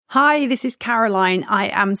Hi, this is Caroline. I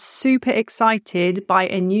am super excited by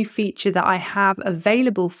a new feature that I have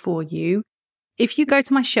available for you. If you go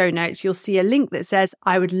to my show notes, you'll see a link that says,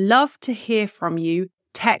 I would love to hear from you.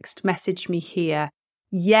 Text message me here.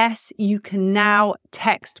 Yes, you can now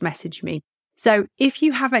text message me. So if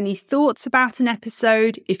you have any thoughts about an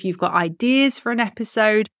episode, if you've got ideas for an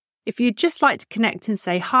episode, if you'd just like to connect and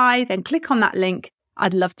say hi, then click on that link.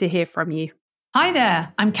 I'd love to hear from you. Hi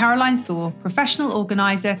there, I'm Caroline Thor, professional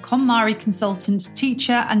organiser, KonMari consultant,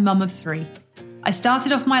 teacher and mum of three. I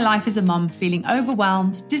started off my life as a mum feeling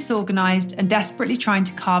overwhelmed, disorganised and desperately trying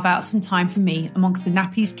to carve out some time for me amongst the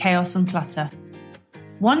nappies, chaos and clutter.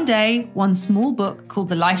 One day, one small book called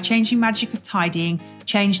The Life-Changing Magic of Tidying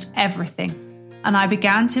changed everything, and I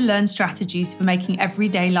began to learn strategies for making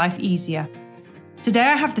everyday life easier. Today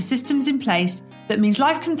I have the systems in place that means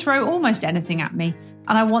life can throw almost anything at me,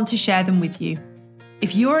 and I want to share them with you.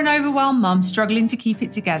 If you're an overwhelmed mum struggling to keep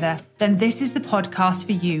it together, then this is the podcast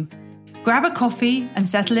for you. Grab a coffee and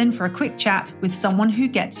settle in for a quick chat with someone who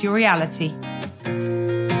gets your reality.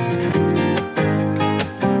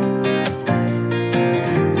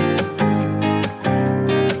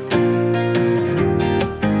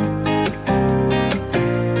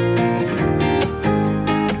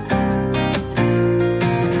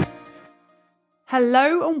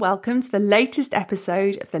 Hello and welcome to the latest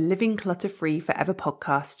episode of the Living Clutter-Free Forever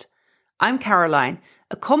podcast. I'm Caroline,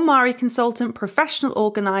 a KonMari consultant, professional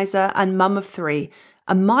organiser and mum of three,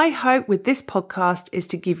 and my hope with this podcast is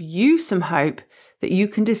to give you some hope that you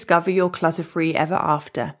can discover your clutter-free ever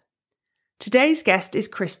after. Today's guest is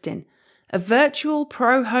Kristyn, a virtual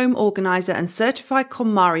pro home organiser and certified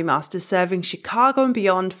KonMari master serving Chicago and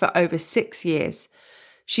beyond for over 6 years.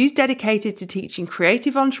 She's dedicated to teaching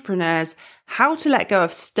creative entrepreneurs how to let go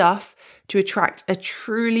of stuff to attract a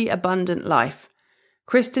truly abundant life.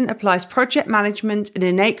 Kristyn applies project management and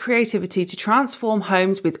innate creativity to transform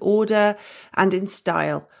homes with order and in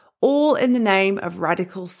style, all in the name of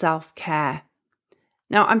radical self-care.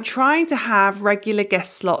 Now, I'm trying to have regular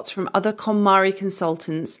guest slots from other KonMari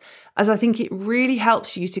consultants, as I think it really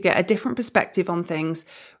helps you to get a different perspective on things,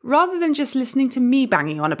 rather than just listening to me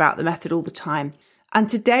banging on about the method all the time. And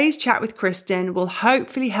today's chat with Kristyn will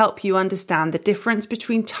hopefully help you understand the difference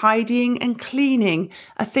between tidying and cleaning,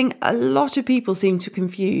 a thing a lot of people seem to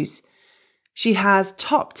confuse. She has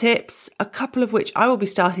top tips, a couple of which I will be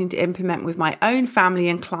starting to implement with my own family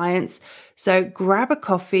and clients. So grab a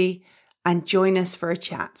coffee and join us for a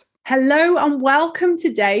chat. Hello and welcome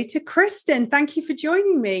today to Kristyn. Thank you for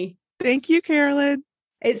joining me. Thank you, Carolyn.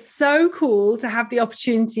 It's so cool to have the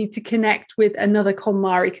opportunity to connect with another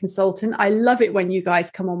KonMari consultant. I love it when you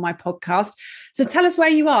guys come on my podcast. So tell us where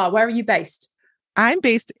you are. Where are you based? I'm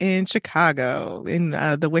based in Chicago, in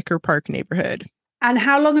the Wicker Park neighborhood. And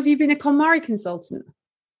how long have you been a KonMari consultant?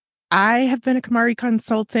 I have been a KonMari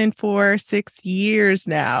consultant for 6 years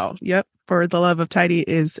now. Yep. For the Love of Tidy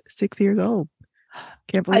is 6 years old.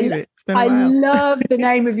 Can't believe it. It's been a while. I love the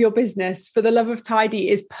name of your business. For the Love of Tidy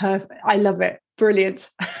is perfect. I love it. Brilliant.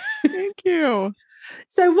 Thank you.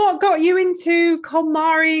 So what got you into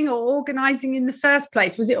KonMariing or organizing in the first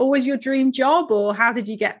place? Was it always your dream job or how did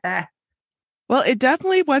you get there? Well, it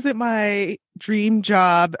definitely wasn't my dream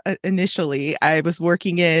job initially. I was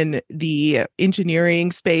working in the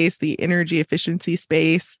engineering space, the energy efficiency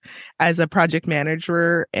space as a project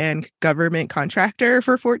manager and government contractor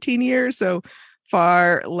for 14 years. So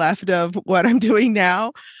far left of what I'm doing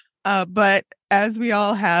now. But as we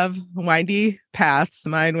all have windy paths,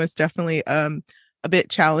 mine was definitely a bit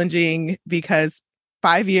challenging because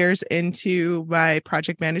 5 years into my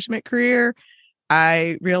project management career,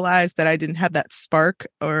 I realized that I didn't have that spark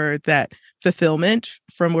or that fulfillment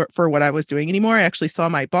for what I was doing anymore. I actually saw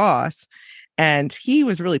my boss and he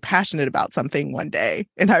was really passionate about something one day.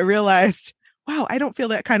 And I realized, wow, I don't feel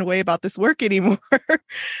that kind of way about this work anymore.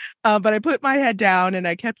 But I put my head down and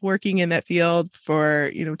I kept working in that field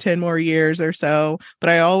for, 10 more years or so. But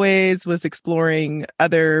I always was exploring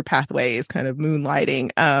other pathways, kind of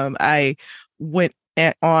moonlighting. I went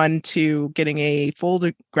on to getting a full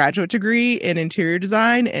graduate degree in interior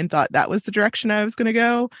design and thought that was the direction I was going to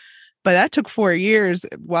go. But that took 4 years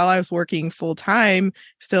while I was working full time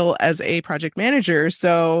still as a project manager.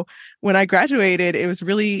 So when I graduated, it was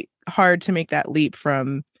really hard to make that leap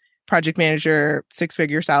from project manager,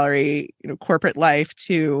 6-figure salary, corporate life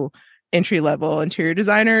to entry-level interior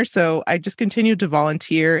designer. So I just continued to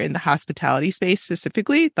volunteer in the hospitality space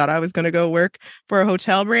specifically, thought I was going to go work for a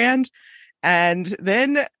hotel brand. And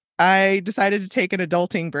then I decided to take an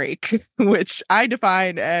adulting break, which I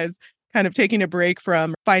define as kind of taking a break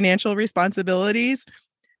from financial responsibilities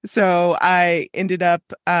So I ended up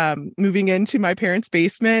moving into my parents'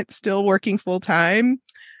 basement, still working full time,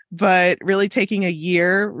 but really taking a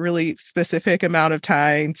year, really specific amount of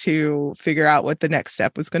time to figure out what the next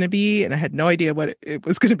step was going to be. And I had no idea what it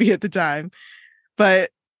was going to be at the time. But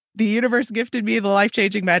the universe gifted me the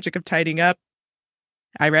life-changing magic of tidying up.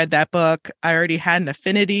 I read that book. I already had an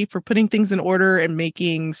affinity for putting things in order and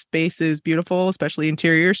making spaces beautiful, especially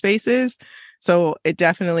interior spaces. So it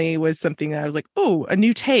definitely was something that I was like, oh, a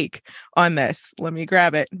new take on this. Let me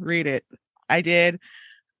grab it, read it. I did.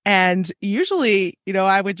 And usually,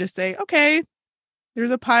 I would just say, okay,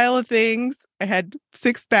 there's a pile of things. I had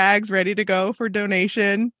 6 bags ready to go for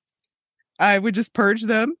donation. I would just purge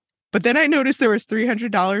them. But then I noticed there was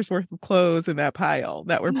 $300 worth of clothes in that pile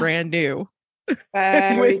that were brand new.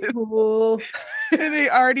 Very cool. And they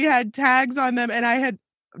already had tags on them, and I had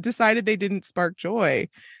decided they didn't spark joy.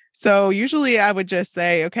 So usually I would just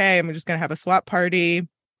say, okay, I'm just going to have a swap party.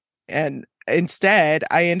 And instead,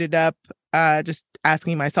 I ended up just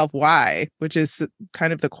asking myself why, which is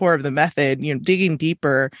kind of the core of the method, digging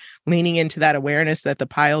deeper, leaning into that awareness that the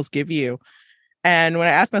piles give you. And when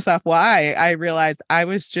I asked myself why, I realized I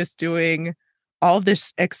was just doing all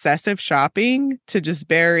this excessive shopping to just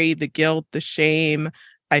bury the guilt, the shame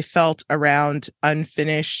I felt around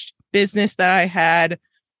unfinished business that I had,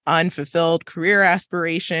 unfulfilled career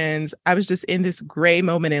aspirations. I was just in this gray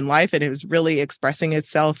moment in life, and it was really expressing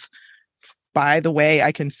itself by the way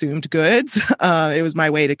I consumed goods. It was my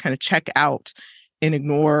way to kind of check out and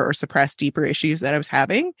ignore or suppress deeper issues that I was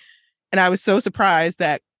having. And I was so surprised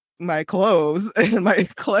that my clothes and my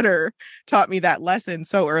clutter taught me that lesson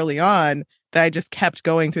so early on that I just kept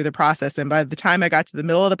going through the process. And by the time I got to the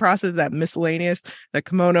middle of the process, that miscellaneous, the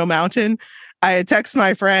kimono mountain, I had texted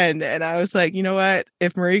my friend and I was like, you know what?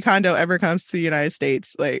 If Marie Kondo ever comes to the United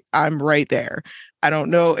States, like I'm right there. I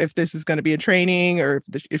don't know if this is going to be a training or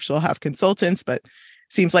if she'll have consultants, but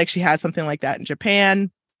seems like she has something like that in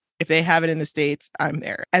Japan. If they have it in the States, I'm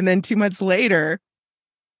there. And then 2 months later,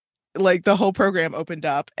 like the whole program opened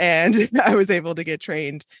up and I was able to get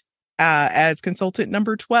trained as consultant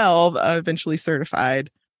number 12, eventually certified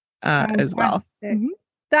as well. Mm-hmm.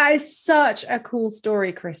 That is such a cool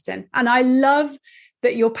story, Kristyn. And I love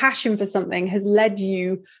that your passion for something has led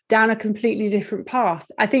you down a completely different path.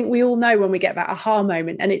 I think we all know when we get that aha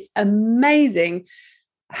moment, and it's amazing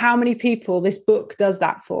how many people this book does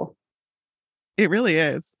that for. It really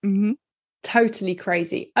is. Mm-hmm. Totally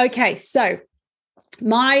crazy. Okay, so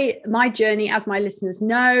my journey, as my listeners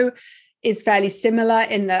know, is fairly similar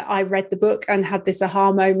in that I read the book and had this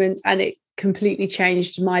aha moment, and it completely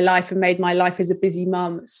changed my life and made my life as a busy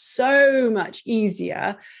mum so much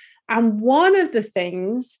easier. And one of the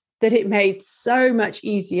things that it made so much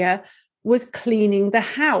easier was cleaning the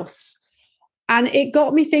house. And it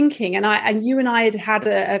got me thinking, and you and I had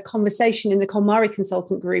a conversation in the KonMari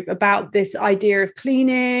consultant group about this idea of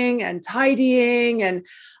cleaning and tidying. And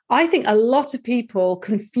I think a lot of people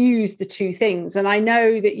confuse the two things. And I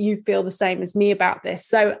know that you feel the same as me about this.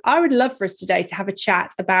 So I would love for us today to have a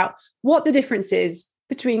chat about what the difference is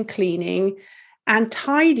between cleaning and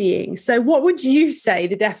tidying. So what would you say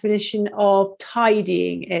the definition of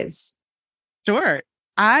tidying is? Sure.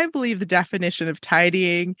 I believe the definition of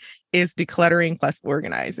tidying is decluttering plus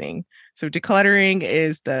organizing. So decluttering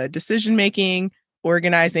is the decision making,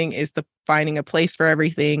 organizing is the finding a place for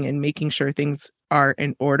everything and making sure things are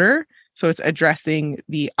in order. So it's addressing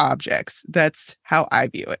the objects. That's how I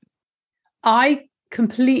view it. I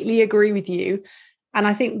completely agree with you. And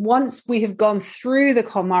I think once we have gone through the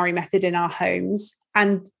KonMari method in our homes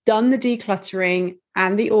and done the decluttering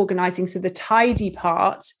and the organizing, so the tidy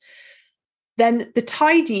part, then the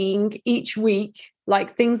tidying each week,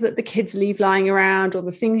 like things that the kids leave lying around or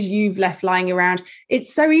the things you've left lying around,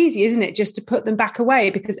 it's so easy, isn't it, just to put them back away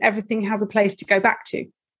because everything has a place to go back to.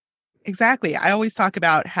 Exactly. I always talk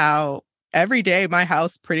about how every day my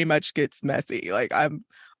house pretty much gets messy. Like I'm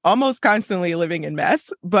almost constantly living in mess,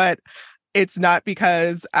 but it's not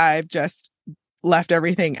because I've just left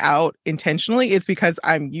everything out intentionally. It's because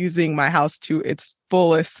I'm using my house to its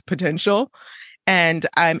fullest potential. And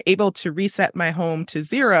I'm able to reset my home to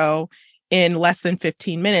zero in less than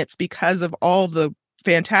 15 minutes because of all the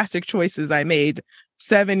fantastic choices I made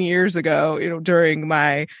 7 years ago, during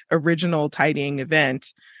my original tidying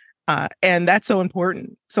event. And that's so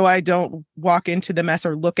important. So I don't walk into the mess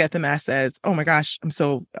or look at the mess as, oh my gosh, I'm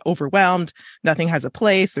so overwhelmed. Nothing has a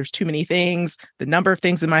place. There's too many things. The number of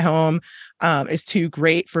things in my home is too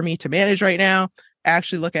great for me to manage right now.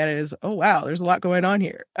 actually look at it as, oh, wow, there's a lot going on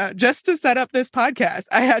here. Just to set up this podcast,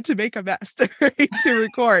 I had to make a mess to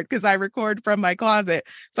record because I record from my closet.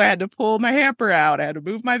 So I had to pull my hamper out. I had to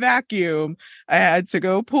move my vacuum. I had to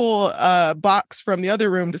go pull a box from the other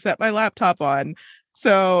room to set my laptop on.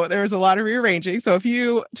 So there was a lot of rearranging. So if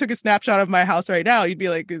you took a snapshot of my house right now, you'd be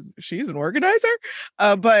like, is she's an organizer?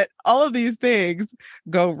 But all of these things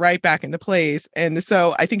go right back into place. And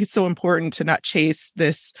so I think it's so important to not chase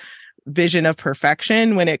this vision of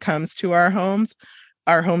perfection when it comes to our homes.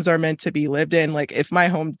 Our homes are meant to be lived in. Like if my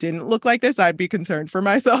home didn't look like this, I'd be concerned for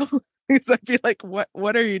myself because I'd be like,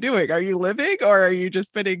 what are you doing? Are you living, or are you just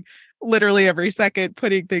spending literally every second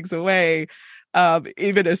putting things away?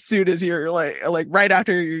 Even as soon as you're like right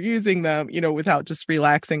after you're using them, without just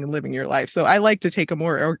relaxing and living your life. So I like to take a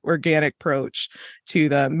more organic approach to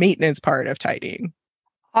the maintenance part of tidying.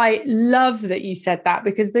 I love that you said that,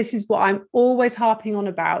 because this is what I'm always harping on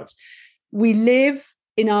about. We live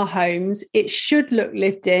in our homes. It should look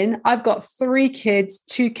lived in. I've got 3 kids,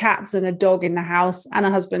 2 cats and a dog in the house, and a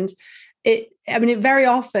husband. It very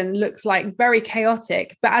often looks like very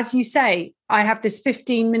chaotic. But as you say, I have this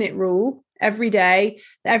 15-minute rule every day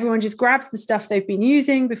that everyone just grabs the stuff they've been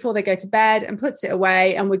using before they go to bed and puts it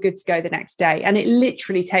away, and we're good to go the next day. And it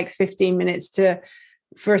literally takes 15 minutes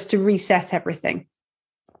for us to reset everything.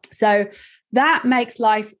 So that makes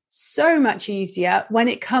life so much easier when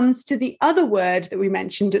it comes to the other word that we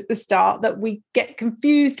mentioned at the start that we get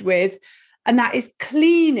confused with, and that is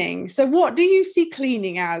cleaning. So what do you see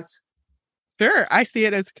cleaning as? Sure. I see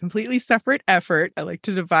it as a completely separate effort. I like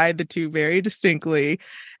to divide the two very distinctly.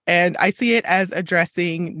 And I see it as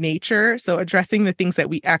addressing nature. So addressing the things that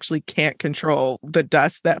we actually can't control, the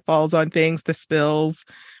dust that falls on things, the spills.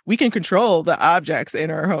 We can control the objects in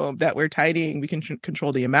our home that we're tidying. We can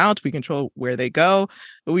control the amount, we control where they go,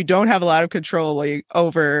 but we don't have a lot of control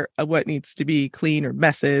over what needs to be clean or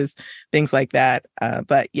messes, things like that.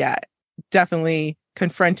 But yeah, definitely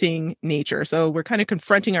confronting nature. So we're kind of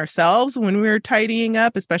confronting ourselves when we're tidying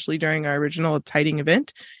up, especially during our original tidying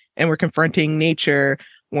event. And we're confronting nature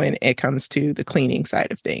when it comes to the cleaning side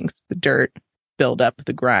of things, the dirt, buildup,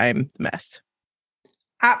 the grime, the mess.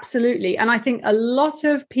 Absolutely. And I think a lot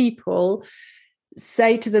of people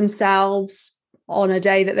say to themselves on a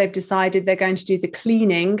day that they've decided they're going to do the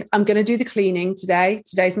cleaning, I'm going to do the cleaning today.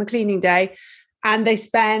 Today's my cleaning day. And they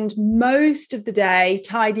spend most of the day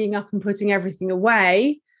tidying up and putting everything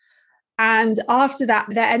away. And after that,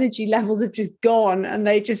 their energy levels have just gone, and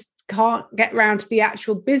they just can't get around to the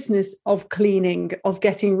actual business of cleaning, of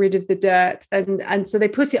getting rid of the dirt. And so they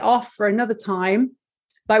put it off for another time,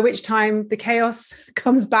 by which time the chaos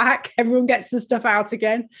comes back, everyone gets the stuff out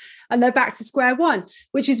again, and they're back to square one,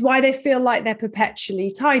 which is why they feel like they're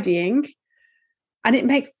perpetually tidying. And it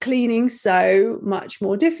makes cleaning so much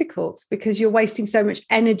more difficult because you're wasting so much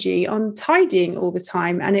energy on tidying all the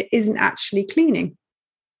time, and it isn't actually cleaning.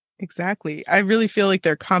 Exactly. I really feel like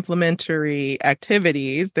they're complementary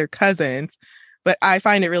activities, they're cousins, but I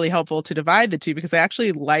find it really helpful to divide the two because I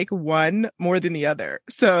actually like one more than the other.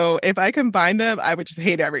 So if I combine them, I would just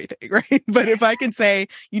hate everything, right? But if I can say,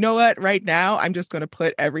 you know what, right now, I'm just going to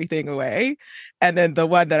put everything away. And then the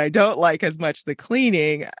one that I don't like as much, the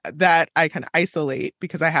cleaning, that I can isolate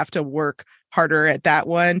because I have to work harder at that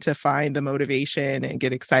one to find the motivation and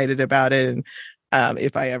get excited about it. And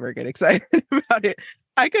if I ever get excited about it,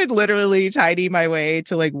 I could literally tidy my way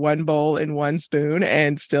to like one bowl and one spoon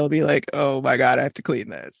and still be like, oh my God, I have to clean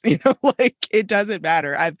this. Like it doesn't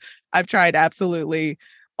matter. I've tried absolutely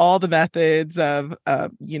all the methods of,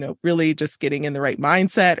 really just getting in the right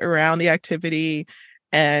mindset around the activity.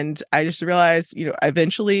 And I just realized,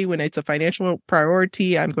 eventually when it's a financial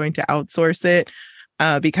priority, I'm going to outsource it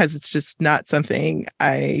because it's just not something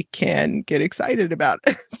I can get excited about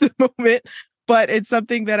at the moment. But it's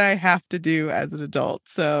something that I have to do as an adult.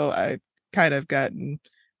 So I've kind of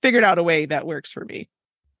figured out a way that works for me.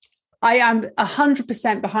 I am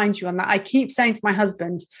 100% behind you on that. I keep saying to my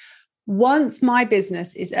husband, once my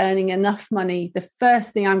business is earning enough money, the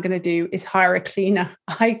first thing I'm going to do is hire a cleaner.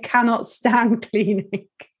 I cannot stand cleaning.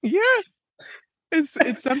 Yeah.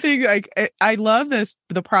 It's something like I love this.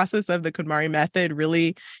 The process of the KonMari method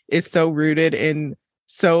really is so rooted in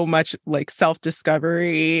so much like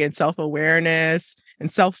self-discovery and self-awareness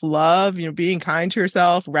and self-love, being kind to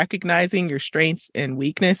yourself, recognizing your strengths and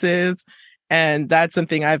weaknesses. And that's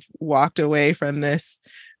something I've walked away from this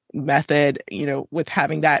method, with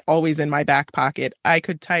having that always in my back pocket. I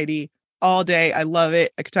could tidy all day. I love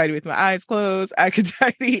it. I could tidy with my eyes closed. I could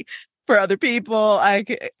tidy for other people.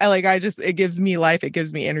 It gives me life. It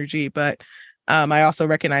gives me energy. But I also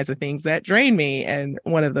recognize the things that drain me. And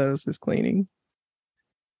one of those is cleaning.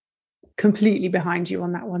 completely behind you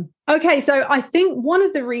on that one. Okay, so I think one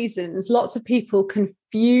of the reasons lots of people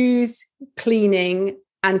confuse cleaning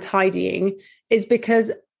and tidying is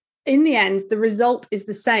because in the end, the result is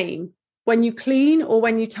the same. When you clean or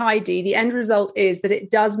when you tidy, the end result is that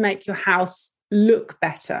it does make your house look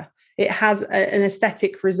better. It has an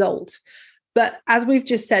aesthetic result. But as we've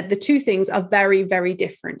just said, the two things are very, very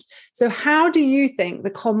different. So how do you think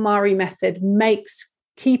the KonMari method makes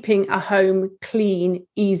keeping a home clean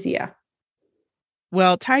easier?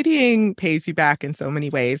 Well, tidying pays you back in so many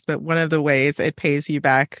ways, but one of the ways it pays you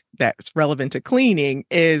back that's relevant to cleaning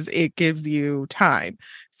is it gives you time.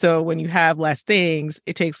 So when you have less things,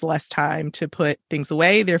 it takes less time to put things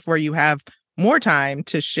away. Therefore, you have more time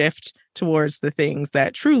to shift towards the things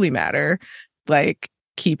that truly matter, like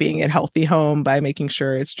keeping a healthy home by making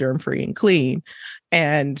sure it's germ-free and clean,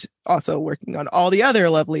 and also working on all the other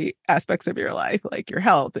lovely aspects of your life, like your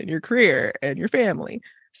health and your career and your family.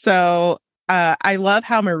 So I love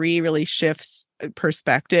how Marie really shifts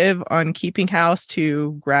perspective on keeping house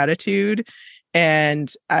to gratitude.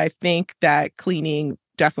 And I think that cleaning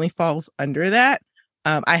definitely falls under that.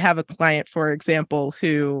 I have a client, for example,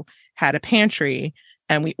 who had a pantry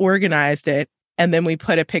and we organized it. And then we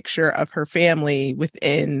put a picture of her family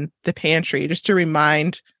within the pantry just to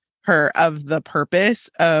remind her of the purpose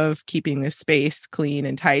of keeping the space clean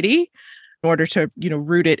and tidy in order to,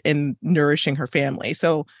 root it in nourishing her family.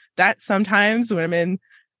 So that sometimes when I'm in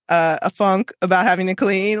a funk about having to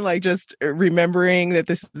clean, like just remembering that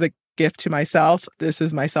this is a gift to myself, this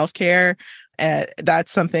is my self-care. And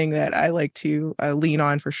that's something that I like to lean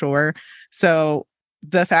on for sure. So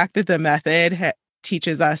the fact that the method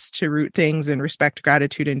teaches us to root things in respect,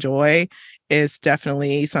 gratitude, and joy is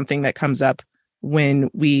definitely something that comes up when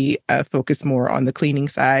we focus more on the cleaning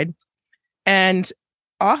side. And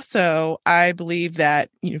also, I believe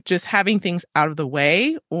that, just having things out of the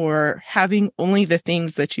way or having only the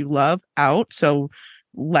things that you love out, so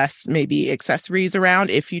less maybe accessories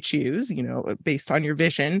around if you choose, based on your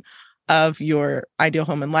vision of your ideal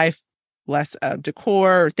home and life, less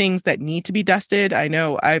decor or things that need to be dusted. I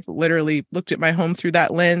know I've literally looked at my home through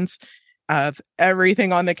that lens of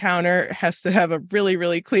everything on the counter has to have a really,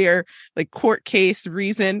 really clear court case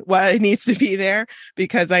reason why it needs to be there,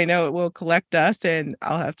 because I know it will collect dust and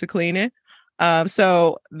I'll have to clean it.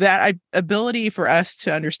 So that ability for us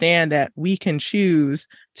to understand that we can choose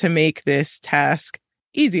to make this task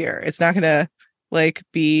easier. It's not going to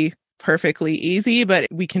be perfectly easy, but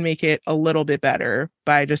we can make it a little bit better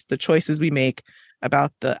by just the choices we make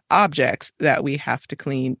about the objects that we have to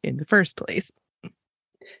clean in the first place.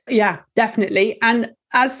 Yeah, definitely. And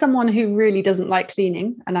as someone who really doesn't like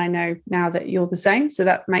cleaning, and I know now that you're the same, so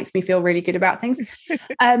that makes me feel really good about things.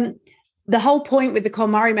 The whole point with the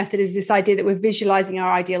KonMari method is this idea that we're visualizing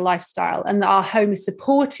our ideal lifestyle and that our home is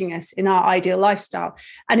supporting us in our ideal lifestyle.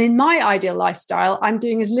 And in my ideal lifestyle, I'm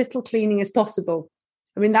doing as little cleaning as possible.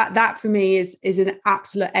 I mean, that for me is an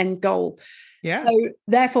absolute end goal. Yeah. So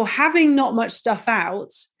therefore, having not much stuff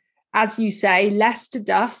out, as you say, less to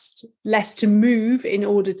dust, less to move in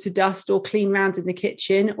order to dust or clean round in the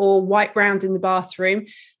kitchen or wipe round in the bathroom,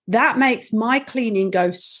 that makes my cleaning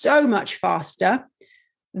go so much faster.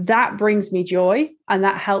 That brings me joy, and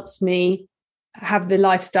that helps me have the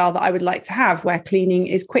lifestyle that I would like to have, where cleaning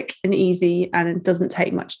is quick and easy and it doesn't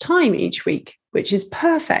take much time each week, which is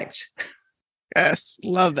perfect. Yes,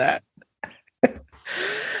 love that.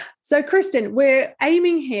 So, Kristyn, we're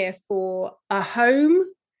aiming here for a home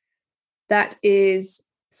that is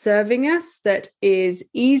serving us, that is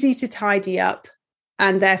easy to tidy up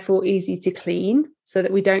and therefore easy to clean, so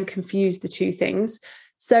that we don't confuse the two things.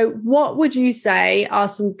 So what would you say are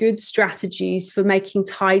some good strategies for making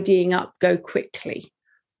tidying up go quickly?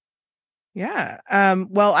 Yeah.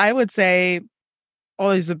 Well, I would say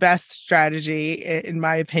always the best strategy, in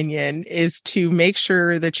my opinion, is to make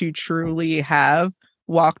sure that you truly have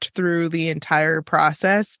walked through the entire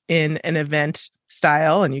process in an event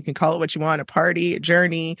style. And you can call it what you want, a party, a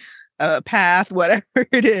journey, a path, whatever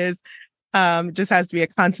it is. Just has to be a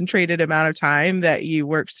concentrated amount of time that you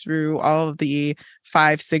worked through all of the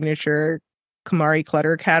 5 signature KonMari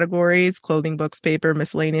clutter categories: clothing, books, paper,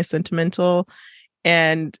 miscellaneous, sentimental.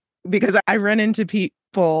 And because I run into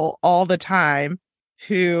people all the time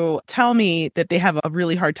who tell me that they have a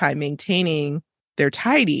really hard time maintaining their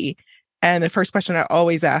tidy. And the first question I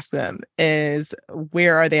always ask them is,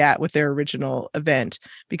 where are they at with their original event?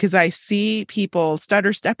 Because I see people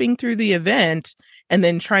stutter stepping through the event and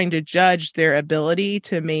then trying to judge their ability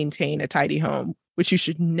to maintain a tidy home, which you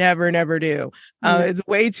should never, never do. It's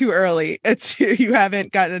way too early. You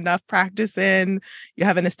haven't gotten enough practice in, you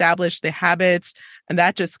haven't established the habits. And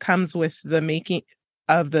that just comes with the making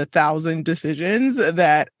of the 1,000 decisions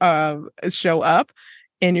that show up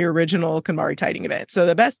in your original KonMari tidying event. So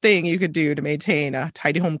the best thing you could do to maintain a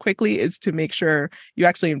tidy home quickly is to make sure you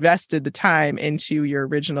actually invested the time into your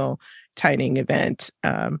original tidying event.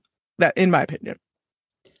 That, in my opinion.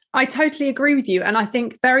 I totally agree with you. And I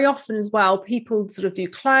think very often as well, people sort of do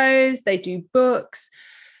clothes, they do books,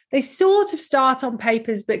 they sort of start on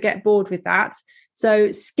papers, but get bored with that.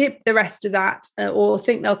 So skip the rest of that or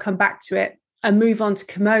think they'll come back to it and move on to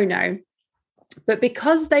kimono. But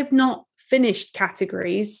because they've not finished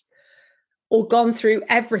categories or gone through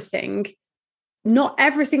everything, not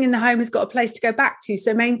everything in the home has got a place to go back to.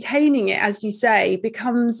 So maintaining it, as you say,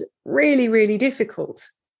 becomes really, really difficult.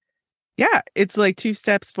 Yeah, it's like 2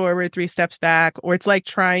 steps forward, 3 steps back, or it's like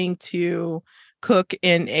trying to cook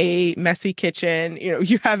in a messy kitchen.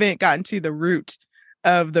 You haven't gotten to the root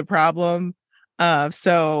of the problem.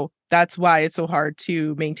 So that's why it's so hard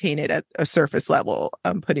to maintain it at a surface level,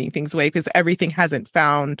 putting things away, because everything hasn't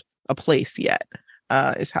found a place yet,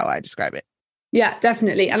 is how I describe it. Yeah,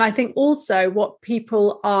 definitely. And I think also what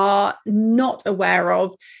people are not aware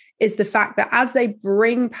of is the fact that as they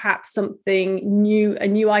bring perhaps something new, a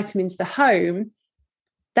new item into the home,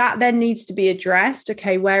 that then needs to be addressed.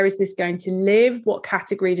 Okay, where is this going to live? What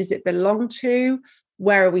category does it belong to?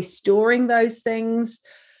 Where are we storing those things?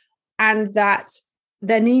 And that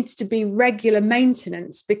there needs to be regular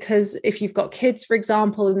maintenance, because if you've got kids, for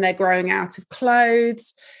example, and they're growing out of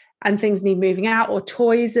clothes and things need moving out, or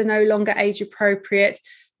toys are no longer age appropriate,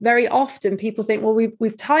 very often people think, well,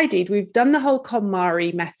 we've tidied, we've done the whole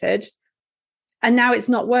KonMari method, and now it's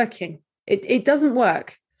not working. It doesn't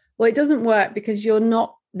work. Well, it doesn't work because you're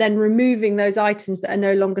not then removing those items that are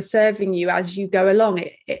no longer serving you as you go along.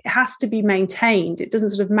 It has to be maintained. It doesn't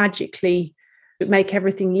sort of magically make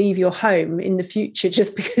everything leave your home in the future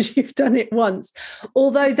just because you've done it once.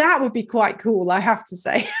 Although that would be quite cool, I have to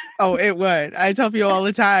say. Oh, it would. I tell people all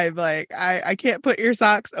the time, like, I can't put your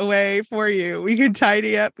socks away for you. We can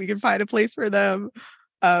tidy up. We can find a place for them.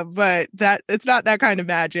 But that it's not that kind of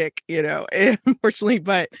magic, unfortunately.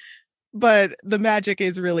 But the magic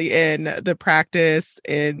is really in the practice,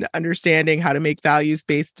 in understanding how to make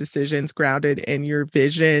values-based decisions grounded in your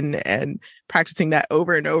vision, and practicing that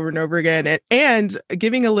over and over and over again, and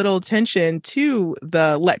giving a little attention to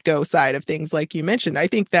the let go side of things, like you mentioned. I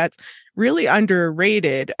think that's really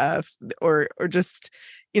underrated, or just,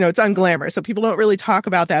 it's unglamorous. So people don't really talk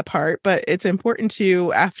about that part, but it's important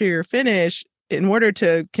to, after you're finished, in order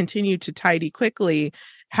to continue to tidy quickly,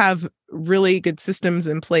 have really good systems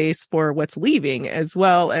in place for what's leaving, as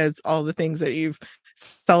well as all the things that you've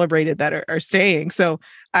celebrated that are staying. So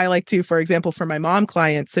I like to, for example, for my mom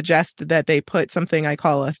clients, suggest that they put something I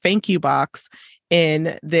call a thank you box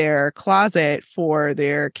in their closet for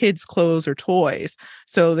their kids' clothes or toys.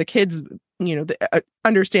 So the kids,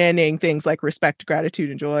 understanding things like respect, gratitude,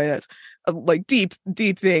 and joy, that's like deep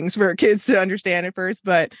things for kids to understand at first,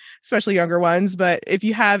 but especially younger ones. But if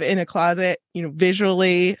you have in a closet,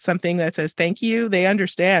 visually something that says thank you, they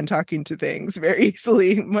understand talking to things very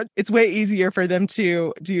easily. It's way easier for them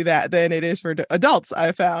to do that than it is for adults,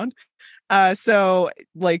 I've found. So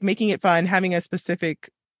like making it fun, having a specific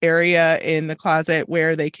area in the closet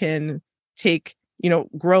where they can take,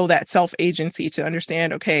 grow that self-agency to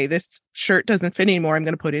understand, okay, this shirt doesn't fit anymore, I'm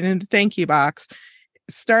going to put it in the thank you box.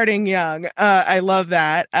 Starting young. I love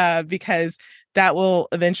that, because that will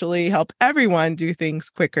eventually help everyone do things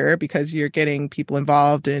quicker, because you're getting people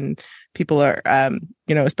involved, and people are,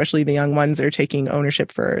 especially the young ones, are taking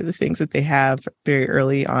ownership for the things that they have very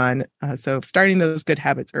early on. So starting those good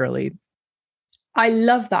habits early. I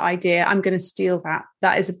love that idea. I'm going to steal that.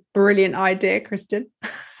 That is a brilliant idea, Kristyn.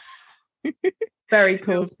 Very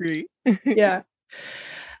cool. Feel free. Yeah.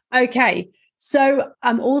 Okay. So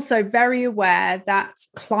I'm also very aware that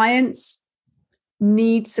clients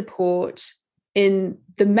need support in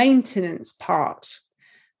the maintenance part,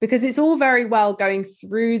 because it's all very well going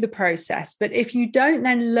through the process, but if you don't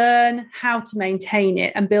then learn how to maintain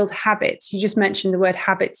it and build habits, you just mentioned the word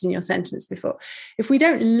habits in your sentence before. If we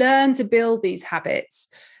don't learn to build these habits,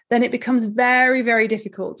 then it becomes very, very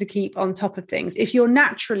difficult to keep on top of things. If you're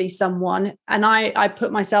naturally someone, and I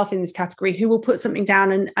put myself in this category, who will put something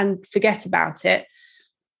down and forget about it,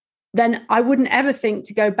 then I wouldn't ever think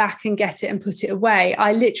to go back and get it and put it away.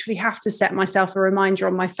 I literally have to set myself a reminder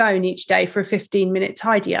on my phone each day for a 15-minute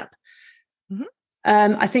tidy up.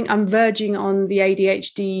 Mm-hmm. I think I'm verging on the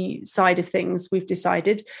ADHD side of things, we've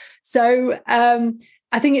decided. So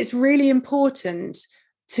I think it's really important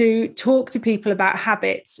to talk to people about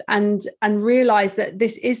habits and realize that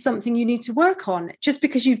this is something you need to work on. Just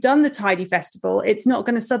because you've done the Tidy Festival, it's not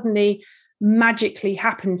going to suddenly magically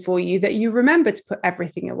happen for you that you remember to put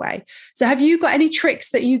everything away. So have you got any tricks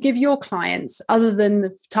that you give your clients other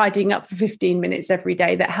than tidying up for 15 minutes every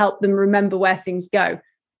day that help them remember where things go?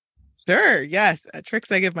 Sure. Yes.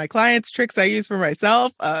 Tricks I give my clients, tricks I use for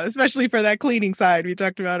myself, especially for that cleaning side we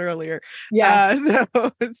talked about earlier. Yeah.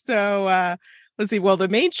 So let's see. Well, the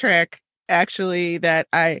main trick actually that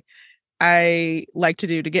I like to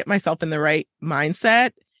do to get myself in the right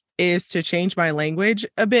mindset is to change my language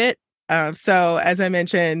a bit. So as I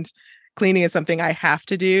mentioned, cleaning is something I have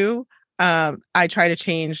to do. I try to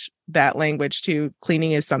change that language to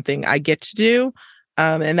cleaning is something I get to do.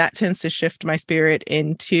 And that tends to shift my spirit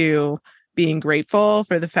into being grateful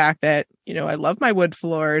for the fact that, I love my wood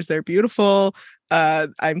floors. They're beautiful.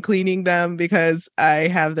 I'm cleaning them because I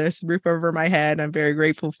have this roof over my head. I'm very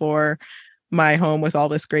grateful for my home with all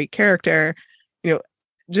this great character.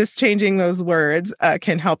 Just changing those words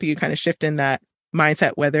can help you kind of shift in that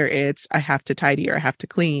mindset, whether it's I have to tidy or I have to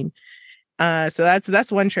clean. So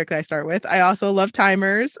that's one trick that I start with. I also love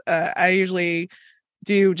timers. I usually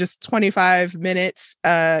do just 25 minutes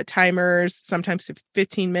timers, sometimes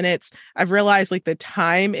 15 minutes. I've realized like the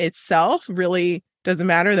time itself really doesn't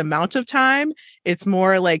matter, the amount of time. It's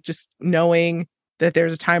more like just knowing that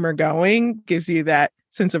there's a timer going gives you that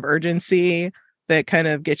sense of urgency that kind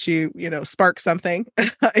of gets you, spark something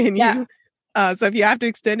in you. So if you have to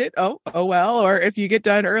extend it, oh well, or if you get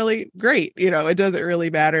done early, great. It doesn't really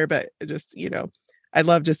matter, but just, I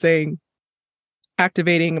love just saying,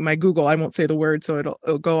 activating my Google. I won't say the word, so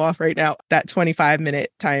it'll go off right now. That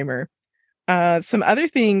 25-minute timer. Some other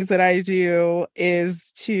things that I do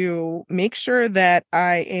is to make sure that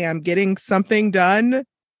I am getting something done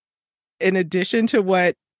in addition to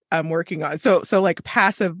what I'm working on. So like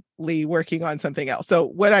passively working on something else. So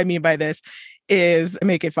what I mean by this is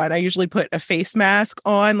make it fun. I usually put a face mask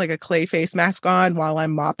on, like a clay face mask on while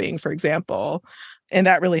I'm mopping, for example. And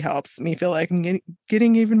that really helps me feel like I'm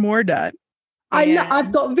getting even more done.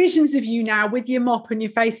 I've got visions of you now with your mop and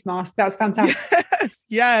your face mask. That's fantastic.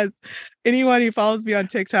 Yes. Anyone who follows me on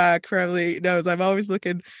TikTok probably knows I'm always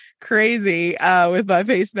looking crazy with my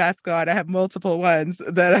face mask on. I have multiple ones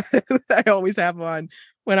that I always have on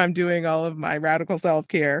when I'm doing all of my radical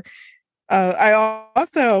self-care. I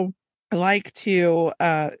also like to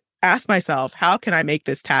ask myself, how can I make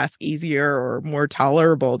this task easier or more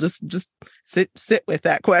tolerable? Just sit with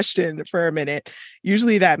that question for a minute.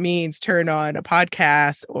 Usually that means turn on a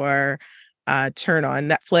podcast or turn on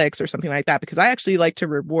Netflix or something like that, because I actually like to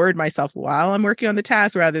reward myself while I'm working on the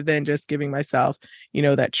task rather than just giving myself,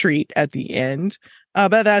 that treat at the end.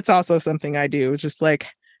 But that's also something I do. It's just like,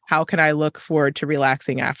 how can I look forward to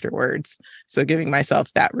relaxing afterwards? So giving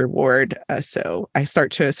myself that reward. So I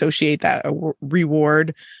start to associate that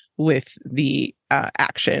reward with the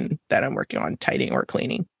action that I'm working on, tidying or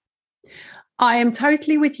cleaning. I am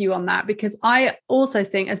totally with you on that, because I also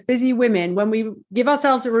think as busy women, when we give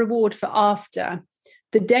ourselves a reward for after,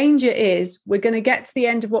 the danger is we're going to get to the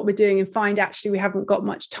end of what we're doing and find actually we haven't got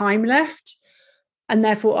much time left. And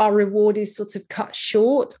therefore our reward is sort of cut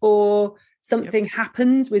short, or something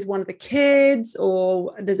happens with one of the kids,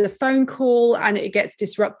 or there's a phone call and it gets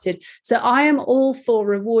disrupted. So I am all for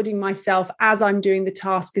rewarding myself as I'm doing the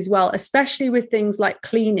task as well, especially with things like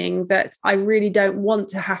cleaning that I really don't want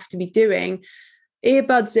to have to be doing.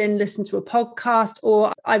 Earbuds in, listen to a podcast,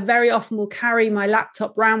 or I very often will carry my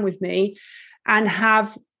laptop around with me and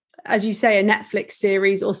have, as you say, a Netflix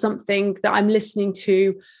series or something that I'm listening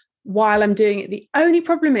to while I'm doing it. The only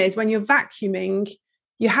problem is when you're vacuuming,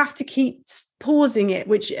 you have to keep pausing it,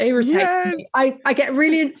 which irritates me. I get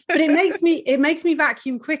really, but it makes me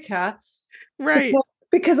vacuum quicker. Right.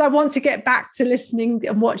 Because I want to get back to listening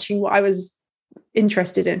and watching what I was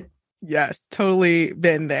interested in. Yes, totally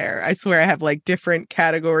been there. I swear I have like different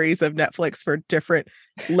categories of Netflix for different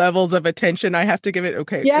levels of attention I have to give it.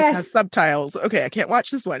 Okay, yes. This has subtitles. Okay, I can't watch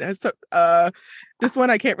this one. This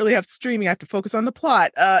one I can't really have streaming. I have to focus on the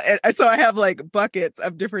plot. And so I have like buckets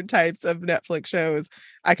of different types of Netflix shows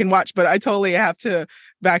I can watch, but I totally have to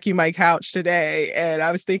vacuum my couch today. And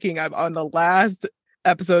I was thinking I'm on the last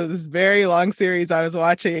episode of this very long series I was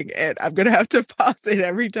watching, and I'm going to have to pause it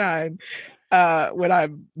every time when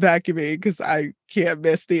I'm vacuuming because I can't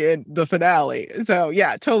miss the finale. So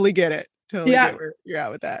yeah, totally get it. Totally get where you're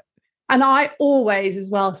at with that. And I always as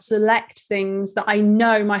well select things that I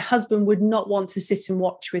know my husband would not want to sit and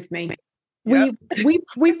watch with me. Yep.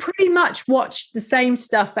 We pretty much watch the same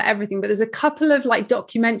stuff for everything, but there's a couple of like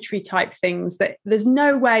documentary type things that there's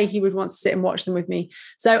no way he would want to sit and watch them with me.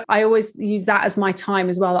 So I always use that as my time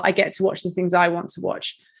as well. I get to watch the things I want to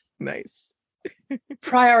watch. Nice.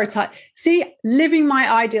 Prioritize. See, living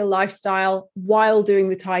my ideal lifestyle while doing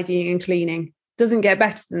the tidying and cleaning doesn't get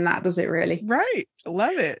better than that, does it really? Right.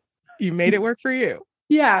 Love it. You made it work for you.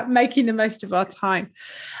 Yeah, making the most of our time.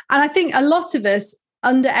 And I think a lot of us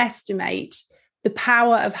underestimate the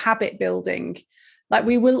power of habit building. Like,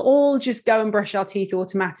 we will all just go and brush our teeth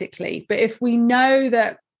automatically. But if we know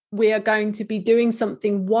that we are going to be doing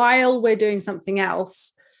something while we're doing something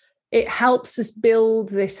else, it helps us build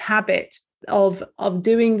this habit of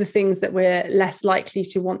doing the things that we're less likely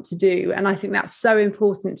to want to do. And I think that's so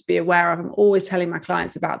important to be aware of. I'm always telling my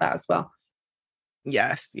clients about that as well.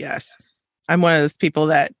 Yes, yes. I'm one of those people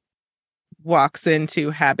that walks into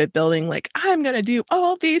habit building like, I'm going to do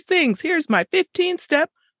all these things. Here's my 15-step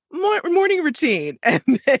morning routine.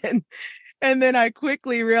 And then I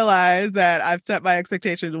quickly realized that I've set my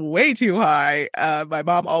expectations way too high. My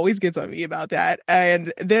mom always gets on me about that.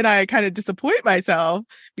 And then I kind of disappoint myself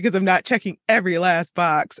because I'm not checking every last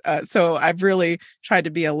box. So I've really tried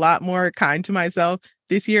to be a lot more kind to myself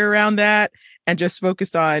this year around that, and just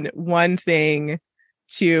focused on one thing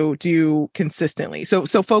to do consistently. So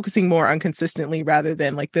focusing more on consistently rather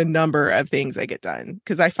than like the number of things I get done.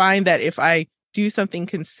 Because I find that if I do something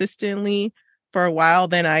consistently for a while,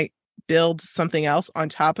 then I build something else on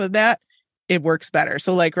top of that, it works better.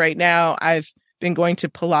 So like right now, I've been going to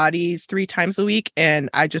Pilates 3 times a week, and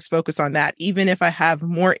I just focus on that. Even if I have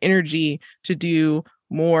more energy to do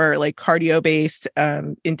more like cardio based,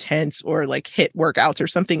 intense or like HIIT workouts or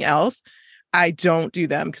something else, I don't do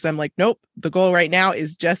them because I'm like, nope, the goal right now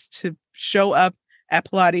is just to show up at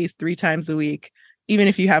Pilates 3 times a week. Even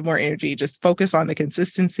if you have more energy, just focus on the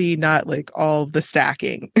consistency, not like all the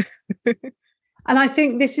stacking. And I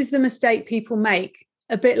think this is the mistake people make.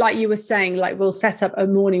 A bit like you were saying, like, we'll set up a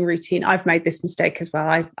morning routine. I've made this mistake as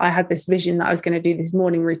well. I had this vision that I was going to do this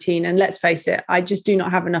morning routine. And let's face it, I just do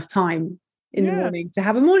not have enough time in the morning to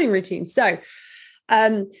have a morning routine. So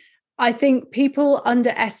I think people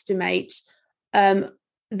underestimate the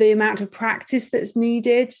amount of practice that's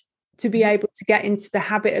needed to be able to get into the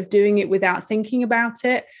habit of doing it without thinking about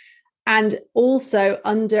it. And also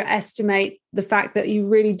underestimate the fact that you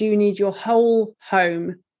really do need your whole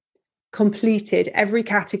home completed, every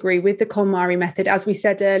category, with the KonMari method, as we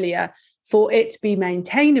said earlier, for it to be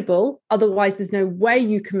maintainable. Otherwise, there's no way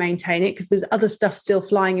you can maintain it because there's other stuff still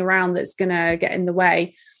flying around that's going to get in the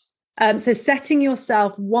way. So setting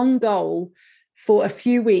yourself one goal for a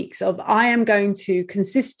few weeks of, I am going to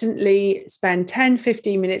consistently spend 10,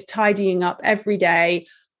 15 minutes tidying up every day.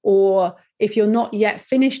 Or if you're not yet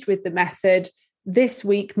finished with the method, this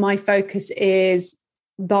week, my focus is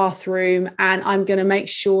bathroom, and I'm going to make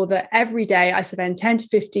sure that every day I spend 10 to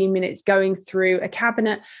 15 minutes going through a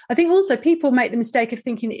cabinet. I think also people make the mistake of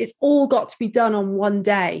thinking it's all got to be done on one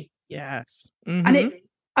day. Yes. And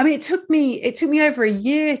it took me over a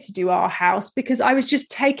year to do our house because I was just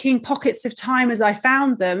taking pockets of time as I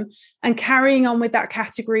found them and carrying on with that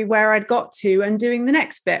category where I'd got to and doing the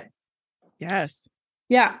next bit. Yes.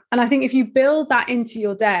 Yeah. And I think if you build that into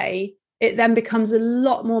your day, it then becomes a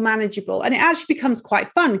lot more manageable. And it actually becomes quite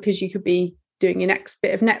fun because you could be doing your next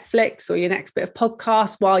bit of Netflix or your next bit of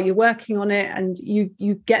podcast while you're working on it, and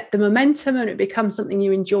you get the momentum and it becomes something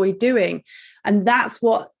you enjoy doing. And that's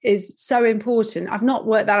what is so important. I've not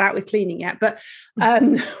worked that out with cleaning yet, but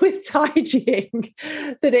with tidying,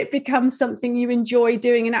 that it becomes something you enjoy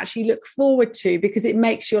doing and actually look forward to because it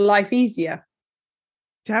makes your life easier.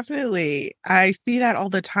 Definitely. I see that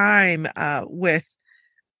all the time with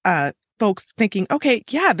folks thinking, okay,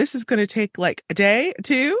 yeah, this is going to take like a day,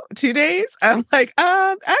 2 days. I'm like,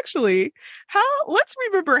 actually, let's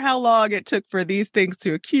remember how long it took for these things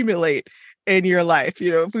to accumulate in your life.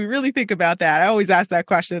 You know, if we really think about that, I always ask that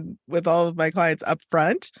question with all of my clients up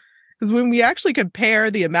front, because when we actually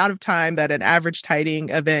compare the amount of time that an average tidying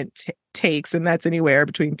event takes, and that's anywhere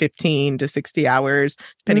between 15 to 60 hours,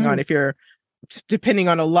 depending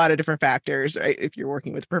on a lot of different factors, right? If you're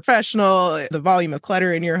working with a professional, the volume of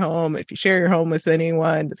clutter in your home, if you share your home with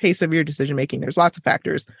anyone, the pace of your decision making, there's lots of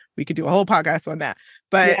factors. We could do a whole podcast on that.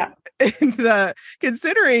 But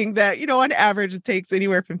considering that, you know, on average, it takes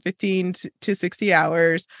anywhere from 15 to 60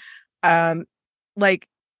 hours. Like,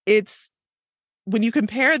 it's when you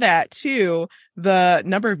compare that to the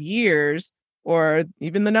number of years or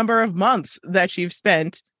even the number of months that you've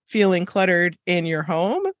spent feeling cluttered in your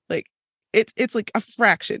home, like, it's like a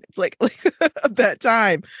fraction. It's like of that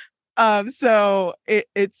time. So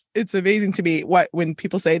it's amazing to me when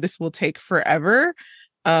people say this will take forever.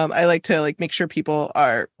 I like to make sure people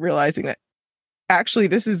are realizing that actually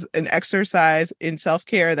this is an exercise in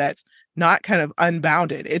self-care that's not kind of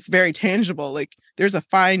unbounded. It's very tangible. Like, there's a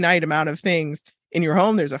finite amount of things in your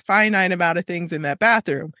home, there's a finite amount of things in that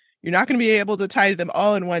bathroom. You're not going to be able to tidy them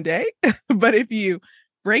all in one day. But if you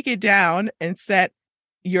break it down and set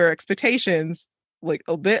your expectations like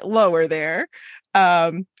a bit lower there,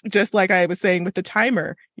 just like I was saying with the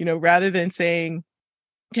timer, rather than saying,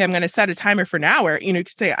 okay, I'm going to set a timer for an hour, you could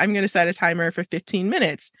say, I'm going to set a timer for 15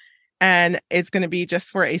 minutes. And it's going to be just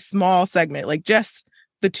for a small segment, like just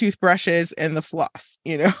the toothbrushes and the floss,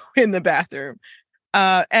 in the bathroom.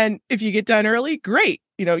 And if you get done early, great.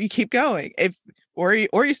 You keep going. Or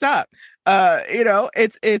you stop.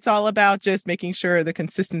 It's all about just making sure the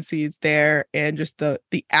consistency is there and just the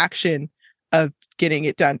action of getting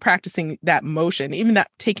it done, practicing that motion, even that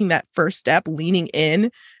taking that first step, leaning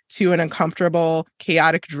in to an uncomfortable,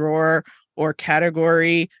 chaotic drawer or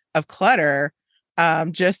category of clutter.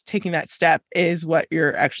 Just taking that step is what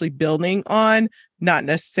you're actually building on, not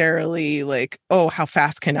necessarily like, oh, how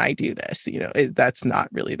fast can I do this? That's not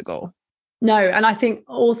really the goal. No. And I think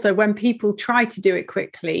also when people try to do it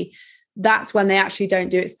quickly, that's when they actually don't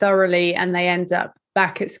do it thoroughly and they end up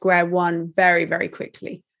back at square one very, very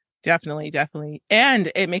quickly. Definitely.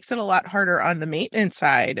 And it makes it a lot harder on the maintenance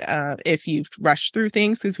side if you rush through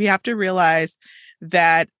things, because we have to realize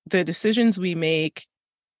that the decisions we make,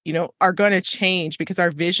 are going to change because our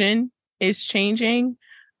vision is changing.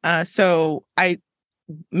 So I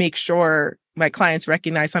make sure my clients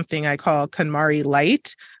recognize something I call KonMari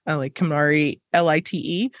Light, like KonMari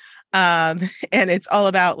Lite. And it's all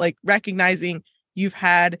about like recognizing you've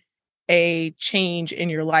had a change in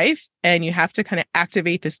your life and you have to kind of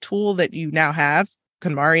activate this tool that you now have,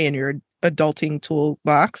 KonMari, in your adulting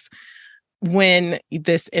toolbox when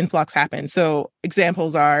this influx happens. So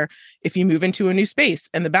examples are if you move into a new space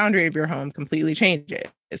and the boundary of your home completely changes,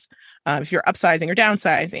 if you're upsizing or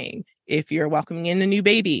downsizing, if you're welcoming in a new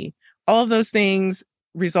baby, all of those things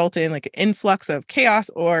result in like an influx of chaos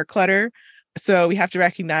or clutter. So we have to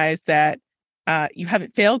recognize that you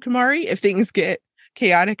haven't failed KonMari if things get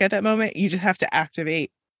chaotic at that moment. You just have to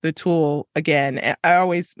activate the tool again. And I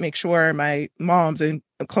always make sure my moms and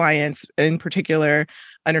clients in particular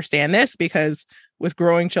understand this, because with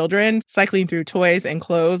growing children, cycling through toys and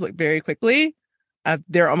clothes like very quickly,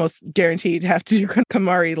 they're almost guaranteed to have to do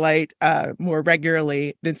KonMari Light more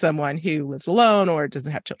regularly than someone who lives alone or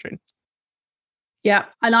doesn't have children. Yeah.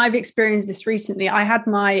 And I've experienced this recently. I had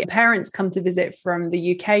my parents come to visit from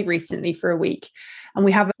the UK recently for a week. And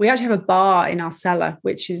we actually have a bar in our cellar,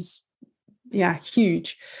 which is,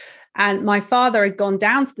 huge. And my father had gone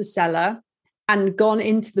down to the cellar and gone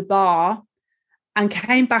into the bar and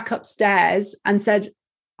came back upstairs and said,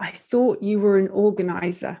 I thought you were an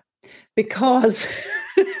organizer, because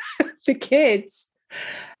the kids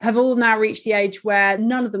have all now reached the age where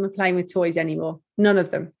none of them are playing with toys anymore. None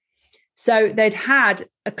of them. So they'd had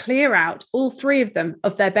a clear out, all three of them,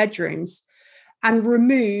 of their bedrooms and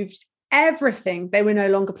removed everything they were no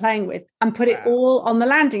longer playing with and put it all on the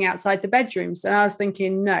landing outside the bedrooms. And I was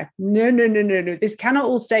thinking, no, this cannot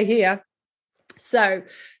all stay here. So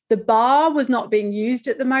the bar was not being used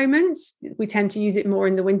at the moment. We tend to use it more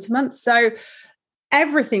in the winter months. So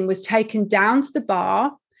everything was taken down to the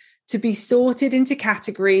bar to be sorted into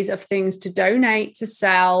categories of things to donate, to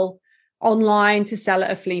sell online, to sell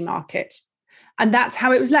at a flea market. And that's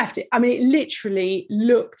how it was left. I mean, it literally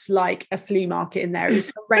looked like a flea market in there. It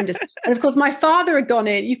was horrendous. And of course, my father had gone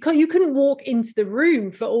in. You couldn't walk into the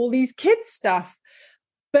room for all these kids' stuff.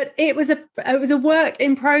 But it was a work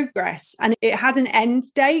in progress, and it had an end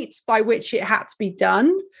date by which it had to be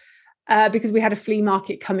done, because we had a flea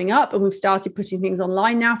market coming up and we've started putting things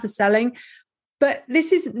online now for selling. But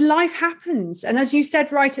life happens. And as you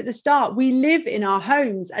said right at the start, we live in our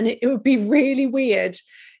homes, and it would be really weird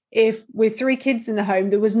if with 3 kids in the home,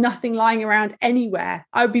 there was nothing lying around anywhere.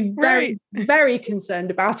 I would be very, very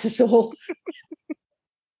concerned about us all.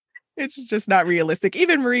 It's just not realistic.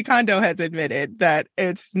 Even Marie Kondo has admitted that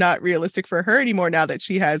it's not realistic for her anymore now that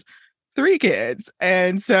she has 3 kids.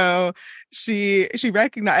 And so she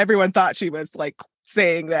recognized, everyone thought she was like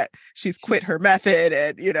saying that she's quit her method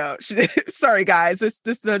and, sorry guys,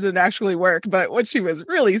 this doesn't actually work. But what she was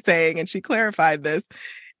really saying, and she clarified this,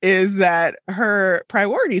 is that her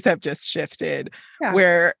priorities have just shifted,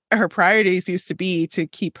 where her priorities used to be to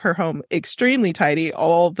keep her home extremely tidy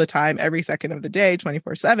all the time, every second of the day,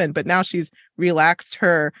 24/7. But now she's relaxed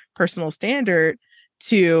her personal standard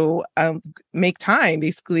to make time,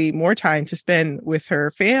 basically more time to spend with her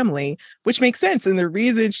family, which makes sense. And the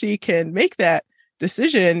reason she can make that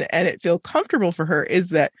decision and it feel comfortable for her is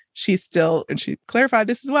that she's still, and she clarified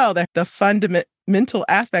this as well, that the fundamental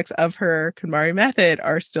aspects of her KonMari method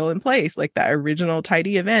are still in place, like that original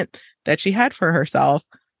tidy event that she had for herself.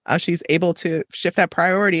 She's able to shift that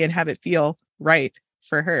priority and have it feel right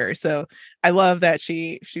for her. So I love that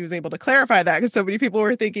she was able to clarify that, because so many people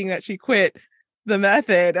were thinking that she quit the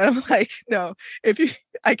method. And I'm like, no,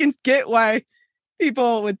 I can get why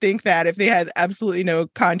people would think that if they had absolutely no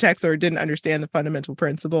context or didn't understand the fundamental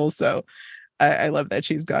principles. So I love that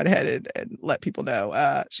she's gone ahead and let people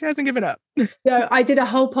know she hasn't given up. No, I did a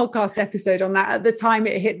whole podcast episode on that at the time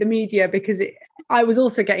it hit the media, because I was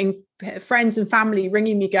also getting friends and family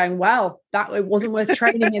ringing me going, well, that it wasn't worth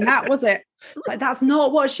training in that, was it? Like, that's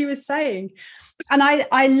not what she was saying. And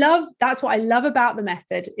that's what I love about the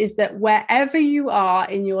method, is that wherever you are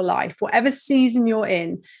in your life, whatever season you're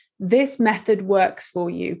in, this method works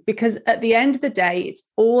for you, because at the end of the day, it's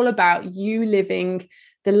all about you living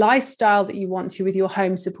the lifestyle that you want to, with your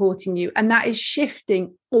home supporting you. And that is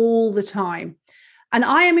shifting all the time. And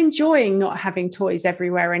I am enjoying not having toys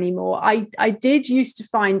everywhere anymore. I did used to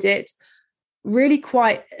find it really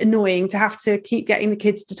quite annoying to have to keep getting the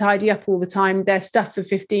kids to tidy up all the time their stuff for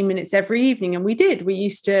 15 minutes every evening. And we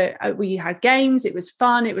had games. It was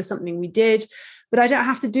fun. It was something we did, but I don't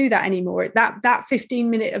have to do that anymore. That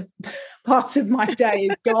 15-minute of part of my day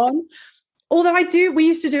is gone. Although we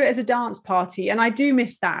used to do it as a dance party, and I do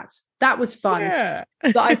miss that. That was fun. Yeah.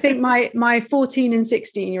 But I think my 14 and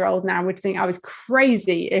 16-year-old now would think I was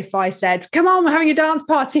crazy if I said, come on, we're having a dance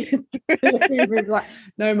party. Like,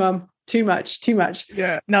 no, Mum, too much.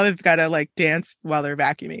 Yeah. Now they've got to like dance while they're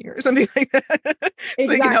vacuuming or something like that. Exactly.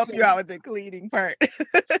 They can help you out with the cleaning part.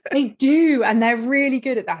 They do. And they're really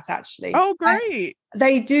good at that, actually. Oh, great.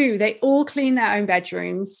 They do. They all clean their own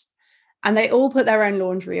bedrooms. And they all put their own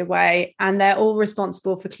laundry away, and they're all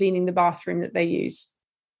responsible for cleaning the bathroom that they use.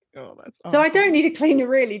 Oh, that's awesome. So I don't need a cleaner,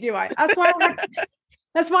 really, do I? That's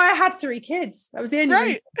why I had 3 kids. That was the only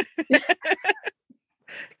right.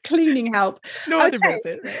 Cleaning help. No other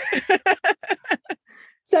benefit.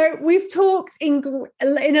 So we've talked in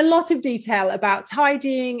a lot of detail about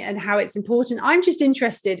tidying and how it's important. I'm just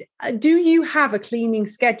interested, do you have a cleaning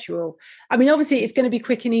schedule? I mean, obviously it's going to be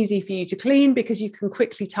quick and easy for you to clean because you can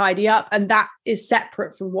quickly tidy up, and that is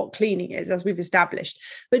separate from what cleaning is, as we've established.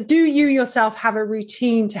 But do you yourself have a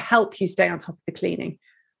routine to help you stay on top of the cleaning?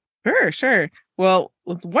 Sure. Well,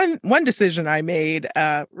 one decision I made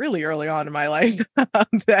really early on in my life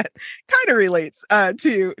that kind of relates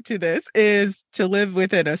to this is to live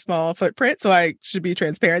within a small footprint. So I should be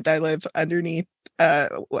transparent that I live underneath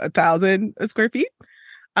 1,000 square feet.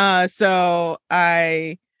 So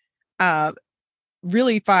I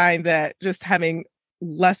really find that just having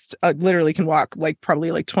less, literally can walk like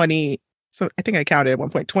probably like 20. So I think I counted at one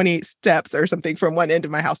point 20 steps or something from one end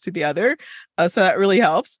of my house to the other. So that really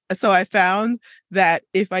helps. So I found that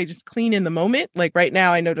if I just clean in the moment, like right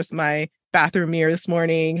now, I noticed my bathroom mirror this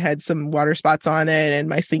morning had some water spots on it and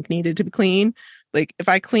my sink needed to be clean. Like if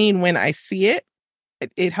I clean when I see it,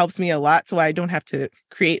 it helps me a lot. So I don't have to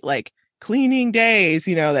create like cleaning days,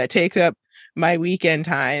 that take up my weekend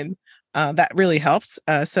time. That really helps.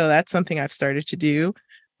 So that's something I've started to do.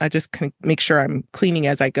 I just make sure I'm cleaning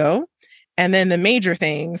as I go. And then the major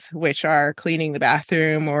things, which are cleaning the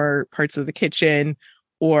bathroom or parts of the kitchen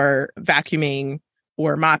or vacuuming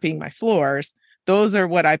or mopping my floors, those are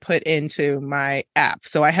what I put into my app.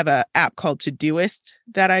 So I have an app called Todoist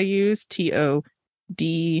that I use,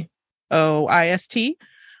 Todoist.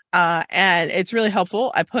 And it's really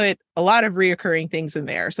helpful. I put a lot of reoccurring things in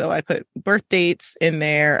there. So I put birth dates in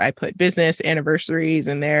there. I put business anniversaries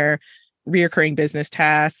in there, reoccurring business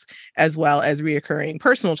tasks, as well as reoccurring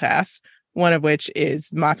personal tasks, one of which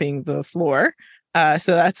is mopping the floor.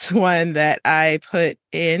 So that's one that I put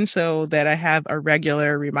in so that I have a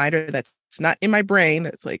regular reminder that's not in my brain,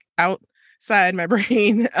 that's like outside my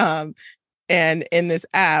brain, and in this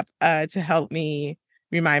app to help me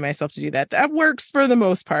remind myself to do that. That works for the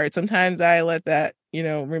most part. Sometimes I let that,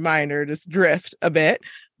 reminder just drift a bit,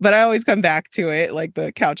 but I always come back to it, like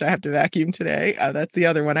the couch I have to vacuum today. That's the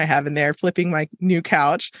other one I have in there, flipping my new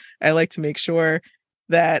couch. I like to make sure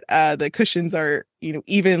that the cushions are,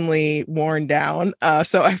 evenly worn down.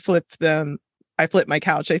 So I flip my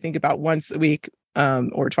couch, I think about once a week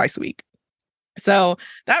or twice a week. So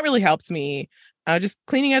that really helps me just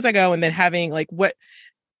cleaning as I go. And then having I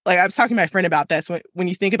was talking to my friend about this, when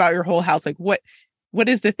you think about your whole house, like what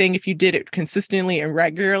is the thing, if you did it consistently and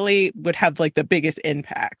regularly, would have like the biggest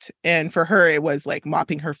impact? And for her, it was like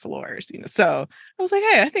mopping her floors, So I was like,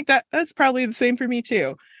 hey, I think that's probably the same for me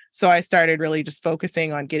too. So I started really just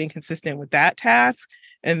focusing on getting consistent with that task.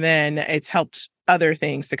 And then it's helped other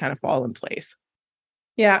things to kind of fall in place.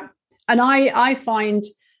 Yeah. And I find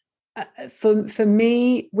for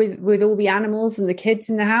me, with all the animals and the kids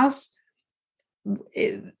in the house,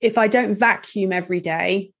 if I don't vacuum every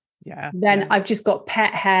day, Yeah. then Yeah. I've just got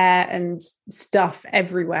pet hair and stuff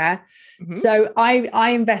everywhere. Mm-hmm. So I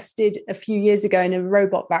invested a few years ago in a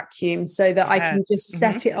robot vacuum so that I can just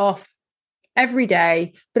set it off every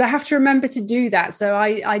day, but I have to remember to do that. So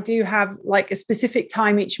I do have like a specific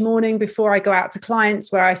time each morning before I go out to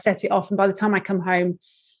clients where I set it off. And by the time I come home,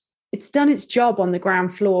 it's done its job on the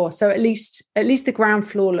ground floor. So at least the ground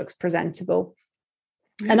floor looks presentable.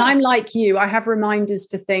 Yeah. And I'm like you, I have reminders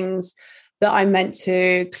for things that I'm meant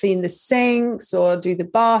to clean the sinks or do the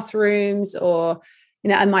bathrooms, or,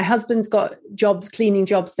 and my husband's got cleaning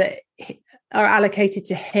jobs that are allocated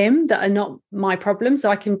to him that are not my problem.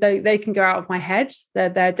 So they can go out of my head.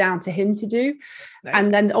 They're down to him to do. Nice.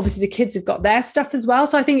 And then obviously the kids have got their stuff as well.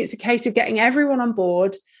 So I think it's a case of getting everyone on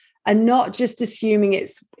board and not just assuming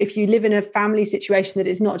it's, if you live in a family situation, that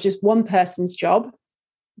it's not just one person's job.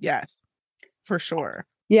 Yes, for sure.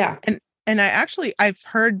 Yeah. And I've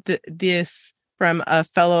heard this from a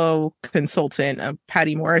fellow consultant,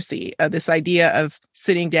 Patty Morrissey, this idea of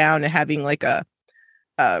sitting down and having like a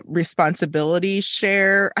responsibility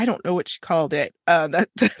share. I don't know what she called it.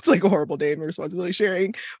 That's like a horrible name, responsibility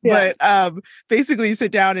sharing. Yeah. But basically you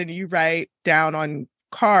sit down and you write down on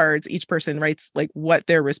cards, each person writes like what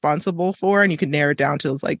they're responsible for, and you can narrow it down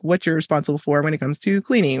to like what you're responsible for when it comes to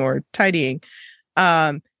cleaning or tidying.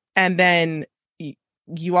 And then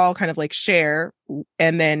you all kind of like share,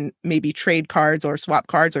 and then maybe trade cards or swap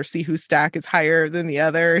cards or see whose stack is higher than the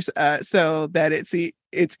others, so that it's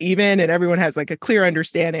even and everyone has like a clear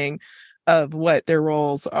understanding of what their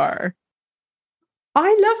roles are.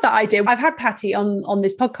 I love that idea. I've had Patty on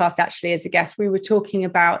this podcast actually as a guest. We were talking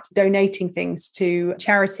about donating things to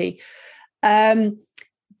charity.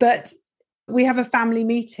 But we have a family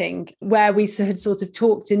meeting where we had sort of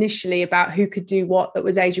talked initially about who could do what that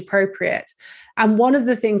was age appropriate. And one of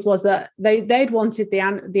the things was that they'd wanted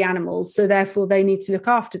the animals, so therefore they need to look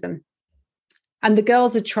after them. And the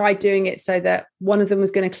girls had tried doing it so that one of them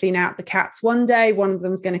was going to clean out the cats one day, one of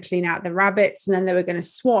them was going to clean out the rabbits, and then they were going to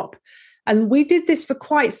swap. And we did this for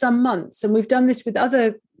quite some months, and we've done this with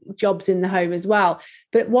other jobs in the home as well.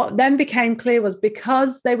 But what then became clear was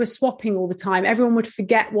because they were swapping all the time, everyone would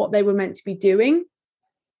forget what they were meant to be doing.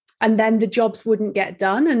 And then the jobs wouldn't get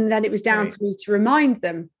done. And then it was down to me to remind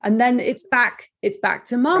them. And then it's back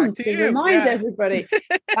to mum to remind everybody.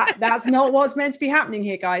 That's not what's meant to be happening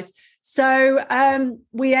here, guys. So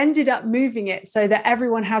we ended up moving it so that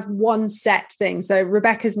everyone has one set thing. So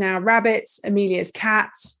Rebecca's now rabbits, Amelia's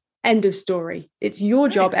cats, end of story. It's your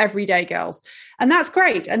job every day, girls. And that's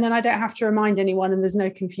great. And then I don't have to remind anyone and there's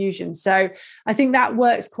no confusion. So I think that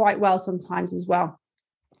works quite well sometimes as well.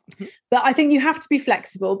 But I think you have to be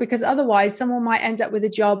flexible, because otherwise someone might end up with a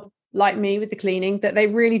job like me with the cleaning that they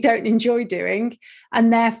really don't enjoy doing.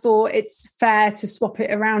 And therefore it's fair to swap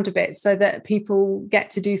it around a bit so that people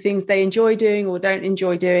get to do things they enjoy doing or don't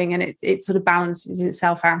enjoy doing. And it sort of balances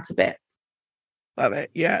itself out a bit. Love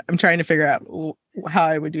it. Yeah. I'm trying to figure out how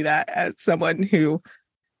I would do that as someone who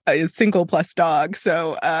is single plus dog.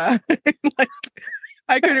 So like,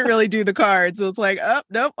 I couldn't really do the cards. So it's like, oh,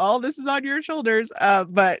 nope, all this is on your shoulders.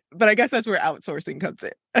 But I guess that's where outsourcing comes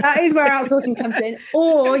in. That is where outsourcing comes in.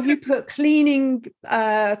 Or you put cleaning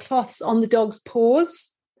cloths on the dog's paws.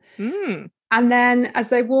 And then as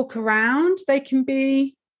they walk around, they can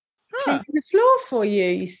be cleaning the floor for you,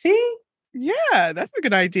 you see? Yeah, that's a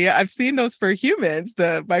good idea. I've seen those for humans,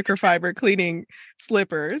 the microfiber cleaning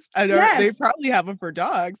slippers. I know they probably have them for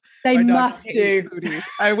dogs. They must do. Booties.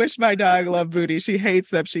 I wish my dog loved booties. She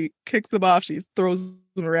hates them. She kicks them off. She throws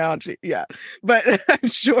them around. But I'm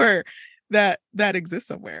sure that exists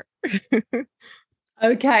somewhere.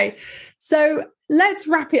 Okay, so let's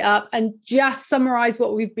wrap it up and just summarize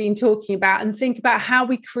what we've been talking about and think about how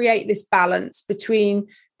we create this balance between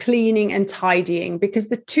cleaning and tidying, because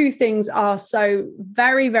the two things are so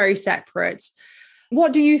very, very separate.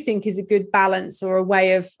 What do you think is a good balance or a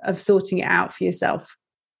way of sorting it out for yourself?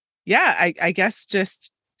 Yeah, I guess just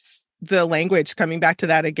the language, coming back to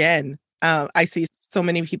that again. I see so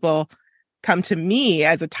many people come to me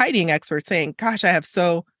as a tidying expert saying, gosh, I have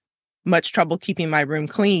so much trouble keeping my room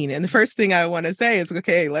clean. And the first thing I want to say is,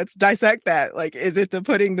 okay, let's dissect that. Like, is it the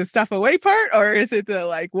putting the stuff away part, or is it the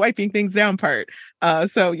like wiping things down part?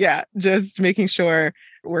 So yeah, just making sure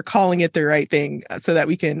we're calling it the right thing so that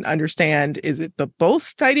we can understand, is it the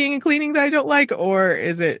both tidying and cleaning that I don't like, or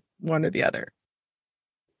is it one or the other?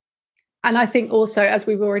 And I think also, as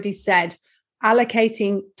we've already said,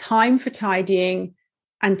 allocating time for tidying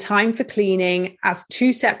and time for cleaning as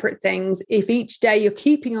two separate things. If each day you're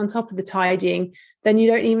keeping on top of the tidying, then you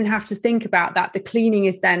don't even have to think about that. The cleaning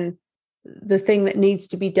is then the thing that needs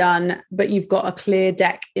to be done, but you've got a clear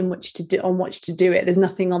deck on which to do it. There's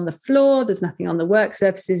nothing on the floor, there's nothing on the work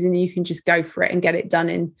surfaces, and you can just go for it and get it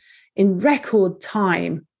done in record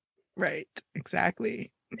time. Right,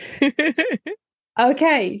 exactly.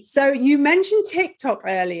 Okay, so you mentioned TikTok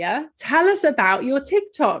earlier. Tell us about your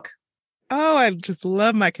TikTok. Oh, I just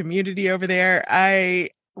love my community over there. I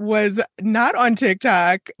was not on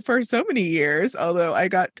TikTok for so many years, although I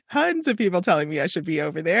got tons of people telling me I should be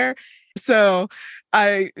over there. So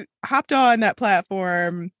I hopped on that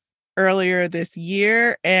platform earlier this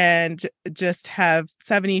year and just have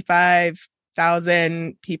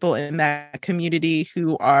 75,000 people in that community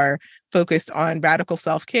who are focused on radical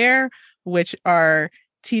self-care, which are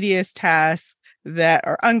tedious tasks that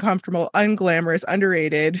are uncomfortable, unglamorous,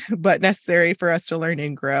 underrated, but necessary for us to learn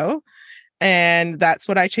and grow. And that's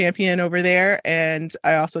what I champion over there. And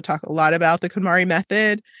I also talk a lot about the KonMari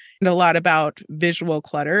method and a lot about visual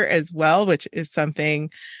clutter as well, which is something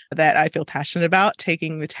that I feel passionate about,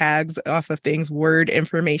 taking the tags off of things, word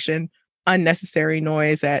information, unnecessary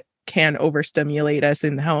noise that can overstimulate us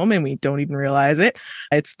in the home and we don't even realize it.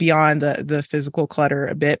 It's beyond the physical clutter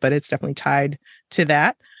a bit, but it's definitely tied to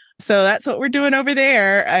that. So that's what we're doing over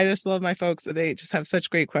there. I just love my folks. They just have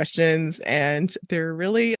such great questions and they're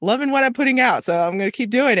really loving what I'm putting out. So I'm going to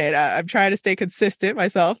keep doing it. I'm trying to stay consistent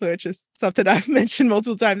myself, which is something I've mentioned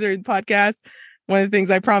multiple times during the podcast. One of the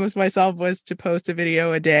things I promised myself was to post a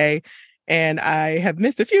video a day. And I have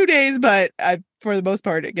missed a few days, but I've, for the most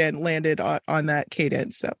part, again, landed on that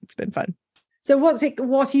cadence. So it's been fun. So what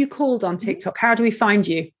are you called on TikTok? How do we find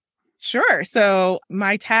you? Sure. So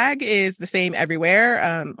my tag is the same everywhere,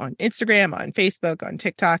 on Instagram, on Facebook, on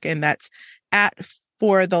TikTok, and that's at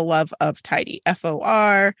For the Love of Tidy,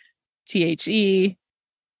 FORTHELOVETIDY,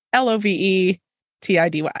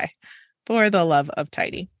 For the Love of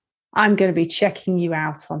Tidy. I'm going to be checking you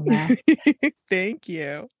out on there. Thank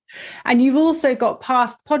you. And you've also got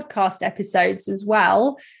past podcast episodes as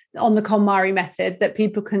well on the KonMari method that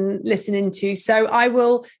people can listen into. So I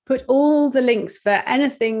will put all the links for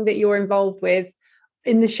anything that you're involved with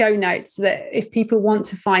in the show notes so that if people want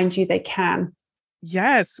to find you, they can.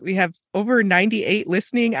 Yes, we have over 98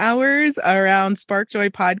 listening hours around Spark Joy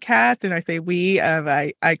podcast. And I say we,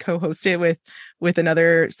 I co-host it with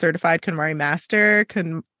another certified KonMari master,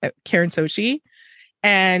 Karen Sochi.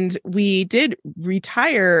 And we did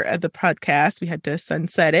retire the podcast. We had to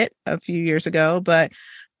sunset it a few years ago, but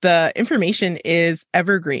the information is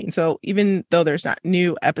evergreen. So even though there's not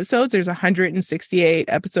new episodes, there's 168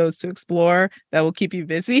 episodes to explore that will keep you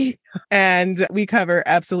busy. And we cover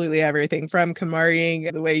absolutely everything from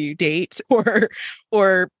KonMariing the way you date or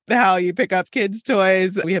how you pick up kids'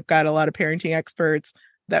 toys. We have got a lot of parenting experts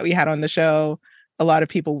that we had on the show. A lot of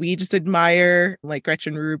people we just admire, like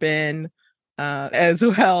Gretchen Rubin, as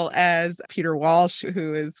well as Peter Walsh,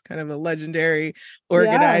 who is kind of a legendary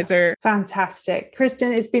organizer. Yeah, fantastic.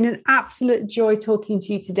 Kristyn, it's been an absolute joy talking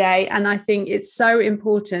to you today. And I think it's so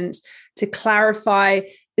important to clarify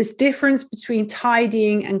this difference between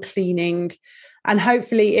tidying and cleaning. And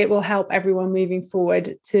hopefully it will help everyone moving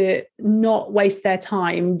forward to not waste their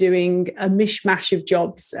time doing a mishmash of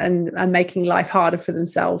jobs and making life harder for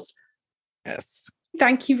themselves. Yes.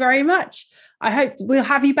 Thank you very much. I hope we'll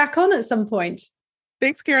have you back on at some point.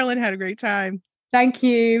 Thanks, Carolyn. Had a great time. Thank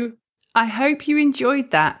you. I hope you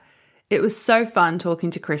enjoyed that. It was so fun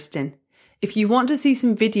talking to Kristyn. If you want to see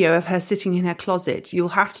some video of her sitting in her closet, you'll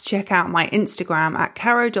have to check out my Instagram at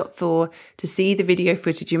caro.thor to see the video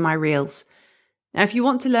footage in my reels. Now, if you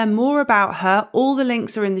want to learn more about her, all the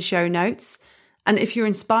links are in the show notes. And if you're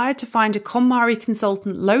inspired to find a KonMari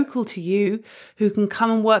consultant local to you who can come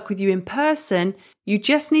and work with you in person, you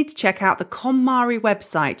just need to check out the KonMari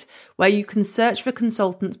website where you can search for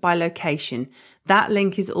consultants by location. That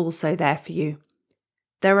link is also there for you.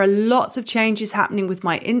 There are lots of changes happening with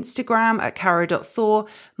my Instagram at caro.thor,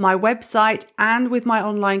 my website, and with my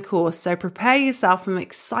online course, so prepare yourself for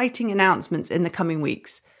exciting announcements in the coming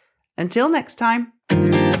weeks. Until next time.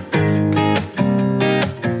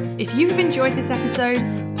 If you have enjoyed this episode,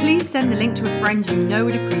 please send the link to a friend you know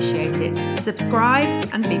would appreciate it. Subscribe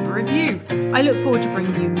and leave a review. I look forward to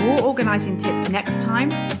bringing you more organising tips next time.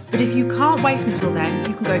 But if you can't wait until then,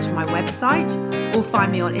 you can go to my website or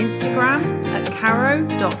find me on Instagram at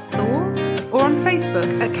caro.thor or on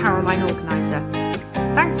Facebook at Caroline Organiser.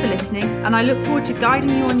 Thanks for listening, and I look forward to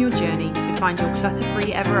guiding you on your journey to find your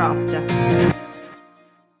clutter-free ever after.